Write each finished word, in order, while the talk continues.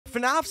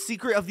FNAF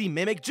Secret of the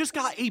Mimic just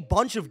got a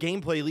bunch of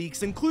gameplay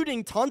leaks,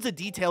 including tons of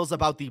details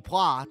about the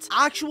plot,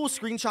 actual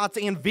screenshots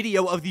and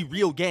video of the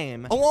real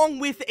game, along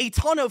with a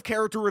ton of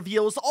character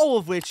reveals, all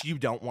of which you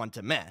don't want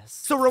to miss.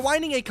 So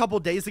rewinding a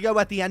couple days ago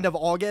at the end of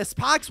August,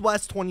 PAX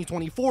West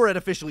 2024 had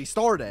officially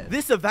started.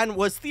 This event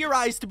was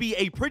theorized to be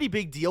a pretty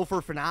big deal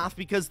for FNAF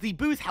because the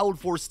booth held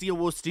for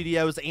Steelwool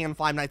Studios and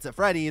Five Nights at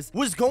Freddy's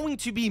was going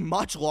to be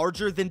much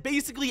larger than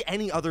basically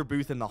any other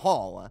booth in the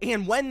hall.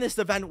 And when this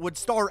event would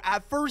start,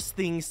 at first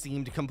things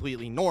seemed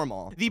completely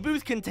normal. The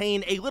booth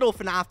contained a little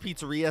FNAF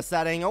pizzeria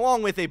setting,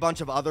 along with a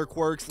bunch of other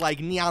quirks like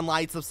neon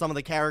lights of some of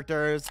the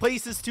characters,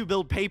 places to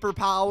build paper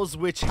pals,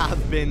 which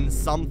have been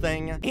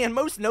something, and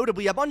most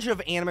notably a bunch of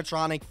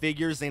animatronic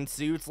figures and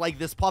suits like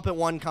this puppet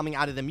one coming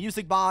out of the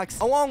music box,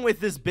 along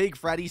with this big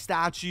Freddy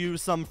statue,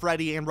 some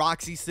Freddy and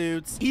Roxy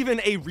suits, even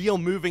a real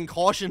moving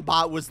caution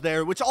bot was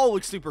there, which all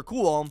looks super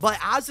cool. But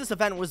as this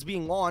event was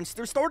being launched,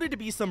 there started to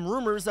be some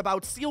rumors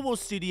about Steelwool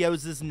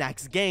Studios'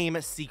 next game,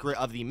 Secret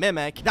of the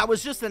Mimic, that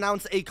was just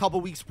announced a couple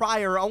weeks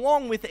prior,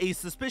 along with a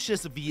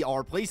suspicious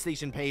VR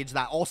PlayStation page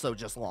that also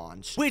just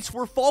launched, which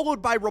were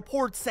followed by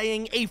reports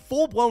saying a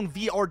full-blown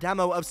VR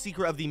demo of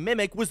Secret of the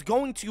Mimic was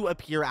going to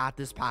appear at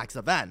this PAX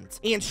event.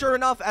 And sure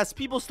enough, as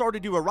people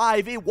started to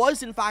arrive, it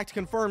was in fact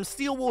confirmed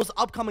Steelwool's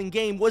upcoming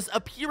game was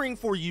appearing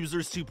for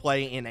users to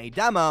play in a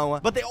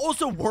demo, but they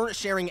also weren't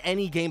sharing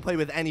any gameplay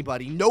with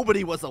anybody.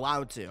 Nobody was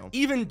allowed to.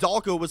 Even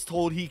Dalko was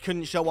told he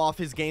couldn't show off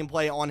his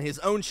gameplay on his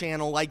own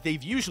channel like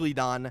they've usually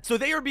done, so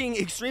they are being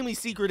extremely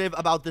secretive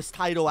about this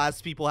title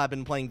as people have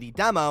been playing the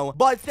demo.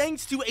 But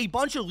thanks to a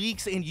bunch of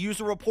leaks and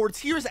user reports,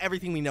 here's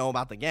everything we know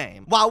about the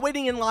game. While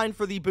waiting in line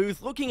for the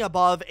booth, looking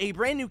above, a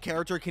brand new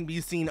character can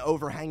be seen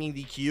overhanging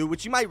the queue,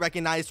 which you might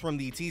recognize from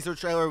the teaser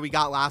trailer we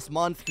got last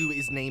month, who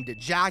is named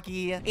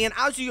Jackie. And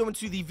as you go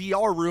into the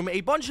VR room,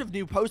 a bunch of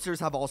new posters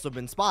have also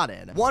been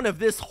spotted. One of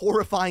this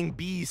horrifying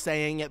bee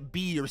saying,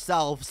 "Be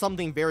yourself,"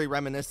 something very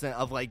reminiscent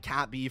of like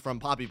Cat Bee from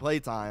Poppy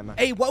Playtime.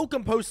 A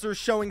welcome poster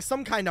showing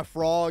some kind of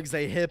frogs,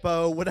 a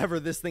hippo, whatever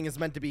this thing is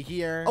meant to be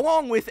here,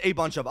 along with a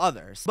bunch of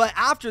others. But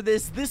after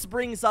this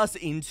brings us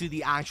into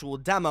the actual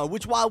demo,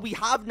 which while we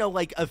have no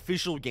like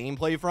official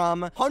gameplay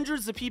from,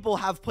 hundreds of people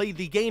have played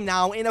the game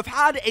now and have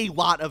had a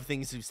lot of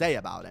things to say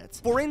about it.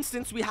 For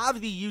instance, we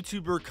have the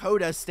YouTuber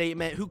Coda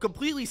statement who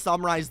completely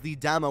summarized the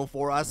demo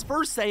for us,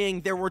 first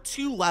saying there were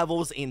two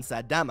levels in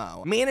said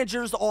demo: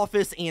 Manager's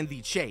Office and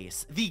the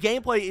Chase. The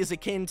gameplay is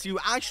akin to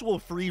actual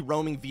free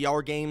roaming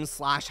VR games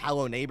slash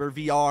Hello Neighbor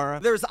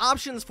VR. There's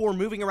options for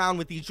moving around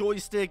with the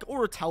joystick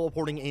or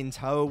teleporting in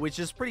tow, which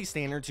is pretty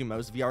standard to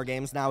most VR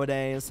games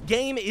nowadays.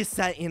 Game is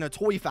set in a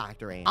toy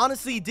factory.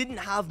 Honestly, didn't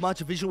have much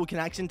visual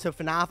connection to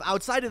FNAF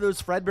outside of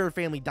those Fredbear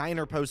Family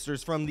Diner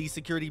posters from the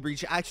Security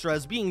Breach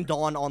extras being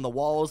drawn on the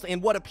walls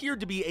and what appeared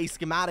to be a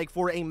schematic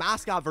for a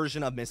mascot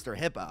version of Mr.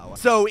 Hippo.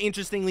 So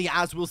interestingly,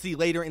 as we'll see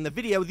later in the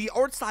video, the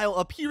art style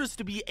appears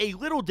to be a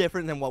little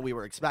different than what we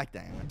were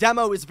expecting.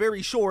 Demo is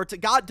very short,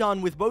 got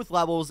done with both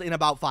levels in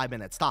about 5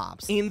 minutes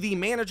tops. In the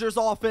manager's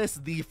office,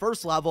 the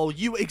first level,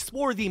 you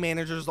explore the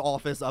manager's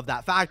office of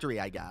that factory,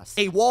 I guess.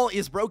 A wall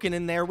is broken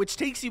in there, which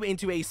takes you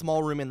into a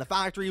small room in the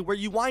factory where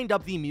you wind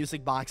up the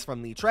music box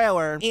from the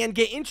trailer and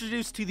get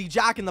introduced to the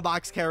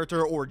Jack-in-the-Box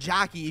character, or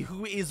Jackie,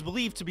 who is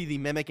believed to be the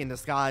Mimic in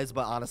disguise,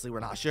 but honestly we're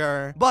not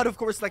sure. But of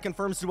course that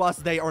confirms to us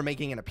they are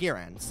making an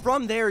appearance.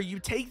 From there, you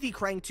take the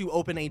crank to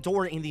open a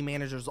door in the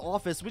manager's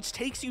office, which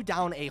takes you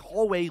down a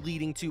hallway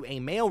leading to a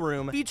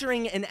mailroom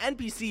featuring an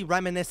NPC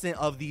reminiscent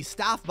of the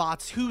staff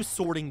bots who's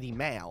sorting the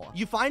mail.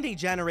 You find a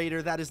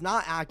generator that is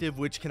not active,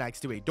 which connects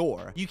to a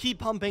door. You keep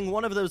pumping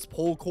one of those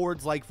pull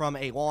cords like from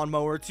a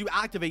lawnmower to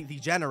activate the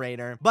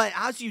generator, but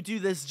as you do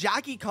this,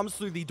 Jackie comes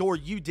through the door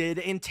you did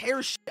and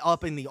tears shit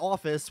up in the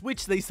office,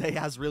 which they say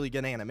has really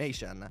good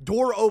animation.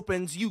 Door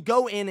opens, you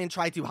go in and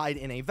try to hide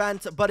in a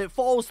vent, but it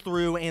falls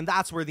through, and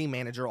that's where the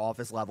manager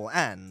office level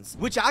ends,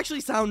 which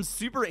actually sounds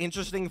super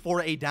interesting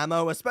for a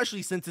demo,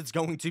 especially since it's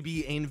going to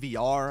be in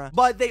VR.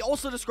 But they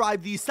also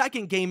describe the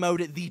second game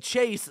mode, the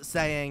Chase,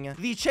 saying,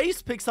 "The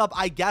Chase picks up,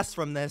 I guess,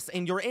 from this,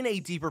 and you're in a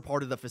deeper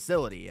part of the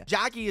facility.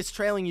 Jackie is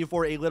trailing you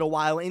for a little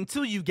while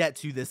until you get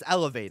to this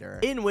elevator,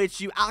 in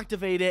which you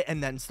activate it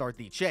and then start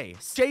the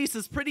chase. Chase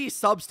is pretty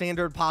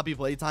substandard Poppy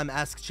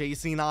Playtime-esque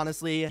chasing,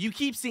 honestly. You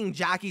keep seeing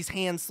Jackie's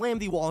hands slam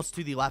the walls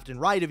to the left and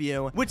right of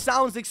you, which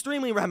sounds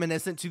extremely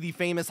reminiscent to the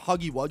famous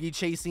Huggy Wuggy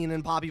chase scene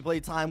in Poppy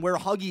Playtime, where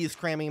Huggy is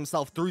cramming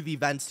himself through the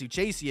vents to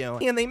chase you.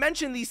 And they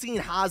mention the scene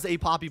has a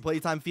Poppy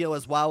Playtime feel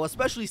as well,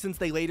 especially since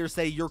they later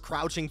say you're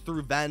crouching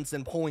through vents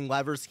and pulling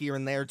levers here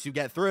and there to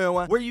get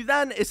through, where you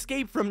then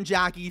escape from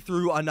Jackie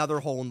through another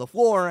hole in the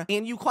floor,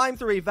 and you climb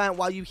through a vent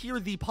while you hear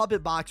the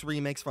Puppet Box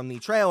remix from the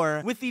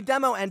trailer, with the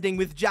demo ending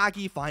with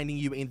Jackie finding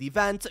you in the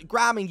vent,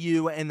 grabbing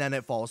you, and then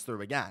it falls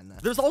through again.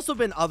 There's also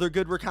been other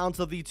good recounts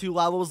of the two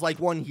levels, like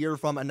one here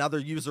from another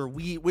user,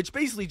 Wheat, which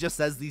basically just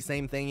says the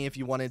same thing if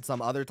you wanted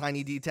some other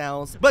tiny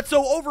details. But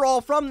so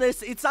overall from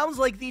this, it sounds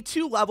like the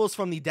two levels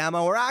from the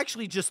demo are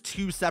actually just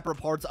two separate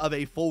parts of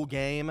a full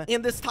game,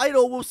 and this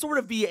title will sort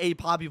of be a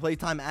Poppy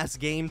Playtime-esque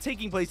game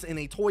taking place in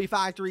a toy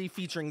factory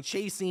featuring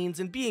during chase scenes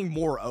and being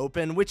more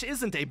open, which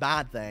isn't a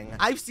bad thing.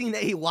 I've seen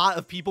a lot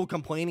of people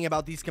complaining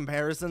about these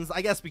comparisons,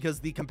 I guess because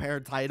the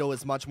compared title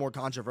is much more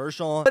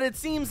controversial, but it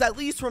seems, at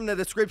least from the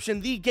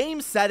description, the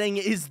game setting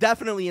is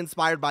definitely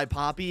inspired by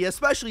Poppy,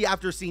 especially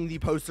after seeing the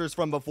posters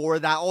from before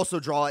that also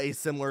draw a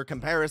similar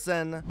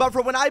comparison. But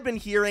from what I've been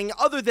hearing,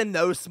 other than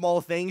those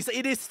small things,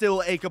 it is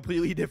still a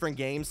completely different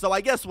game, so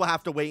I guess we'll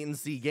have to wait and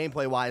see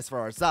gameplay-wise for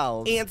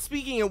ourselves. And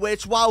speaking of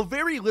which, while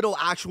very little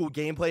actual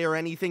gameplay or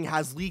anything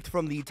has leaked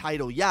from the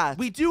title yet,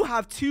 we do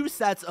have two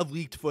sets of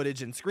leaked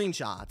footage and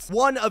screenshots.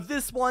 One of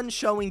this one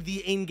showing the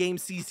in-game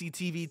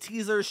CCTV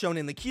teaser shown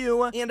in the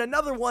queue, and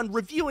another one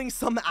revealing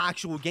some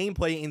actual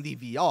gameplay in the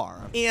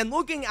VR. And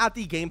looking at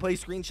the gameplay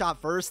screenshot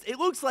first, it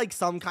looks like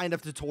some kind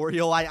of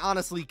tutorial. I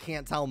honestly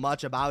can't tell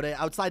much about it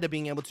outside of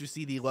being able to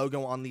see the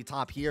logo on the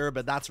top here,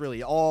 but that's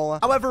really all.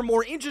 However,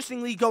 more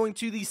interestingly, going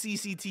to the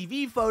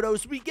CCTV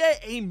photos, we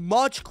get a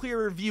much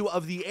clearer view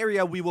of the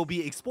area we will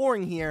be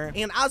exploring here,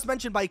 and as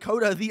mentioned by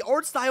Coda, the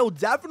art style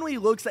definitely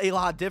looks a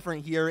lot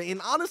different here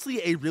in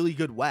honestly a really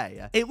good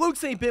way. It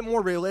looks a bit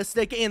more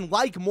realistic and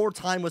like more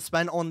time was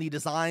spent on the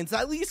designs,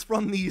 at least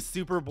from these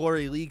super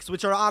blurry leaks,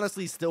 which are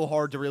honestly still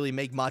hard to really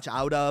make much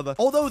out of.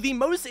 Although the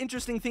most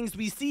interesting things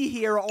we see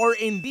here are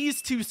in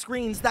these two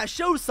screens that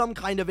show some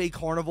kind of a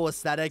carnival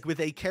aesthetic with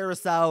a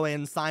carousel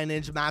and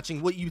signage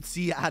matching what you'd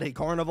see at a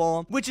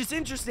carnival, which is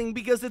interesting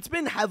because it's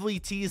been heavily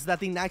teased that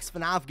the next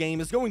FNAF game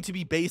is going to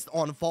be based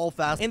on Fall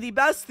Fest, and the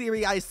best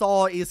theory I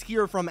saw is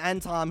here from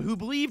Entom, who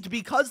believed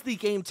because the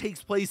game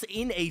takes place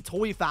in a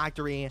toy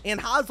factory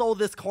and has all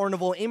this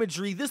carnival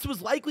imagery, this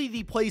was likely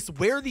the place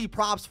where the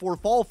props for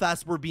Fall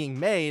Fest were being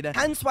made,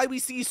 hence why we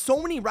see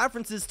so many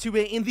references to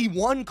it in the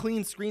one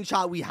clean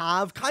screenshot we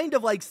have, kind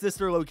of like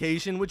Sister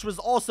Location, which was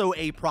also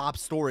a prop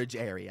storage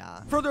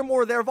area.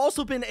 Furthermore, there have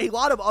also been a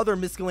lot of other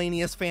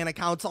miscellaneous fan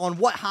accounts on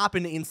what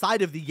happened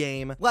inside of the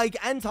game, like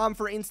Entom,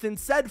 for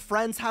instance, said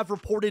friends have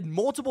reported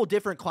multiple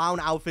different clown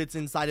outfits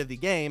inside of the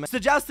game,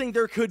 suggesting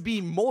there could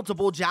be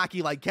multiple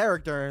Jackie-like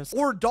characters,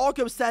 or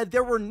Dalko said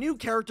there were new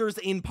characters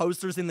in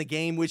posters in the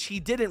game which he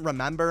didn't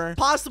remember,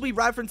 possibly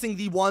referencing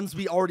the ones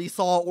we already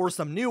saw or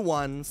some new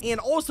ones, and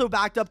also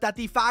backed up that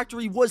the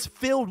factory was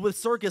filled with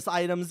circus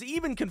items,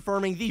 even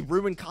confirming the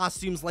ruined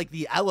costumes like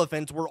the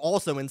elephant were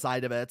also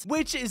inside of it,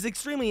 which is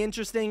extremely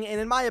interesting, and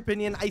in my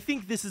opinion, I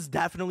think this is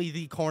definitely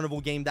the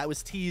carnival game that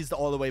was teased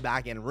all the way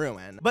back in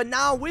Ruin. But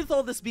now, with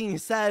all this being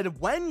said,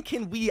 when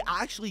can we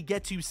actually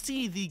get to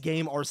see the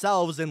game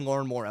ourselves and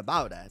learn more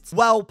about it?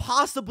 Well,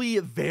 possibly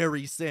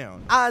very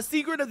soon.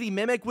 Secret of the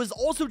Mimic was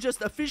also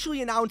just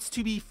officially announced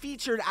to be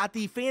featured at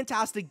the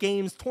Fantastic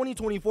Games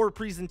 2024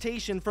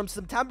 presentation from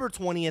September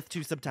 20th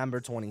to September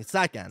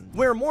 22nd,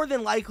 where more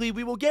than likely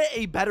we will get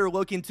a better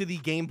look into the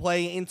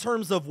gameplay in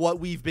terms of what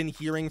we've been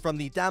hearing from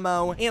the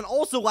demo, and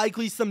also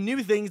likely some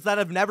new things that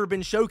have never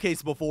been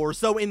showcased before.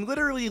 So in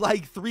literally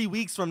like 3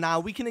 weeks from now,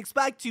 we can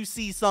expect to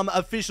see some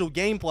official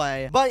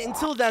gameplay. But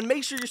until then,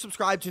 make sure you're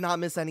subscribed to not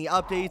miss any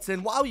updates,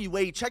 and while you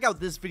wait, check out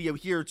this video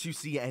here to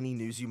see any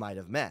news you might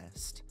have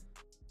missed.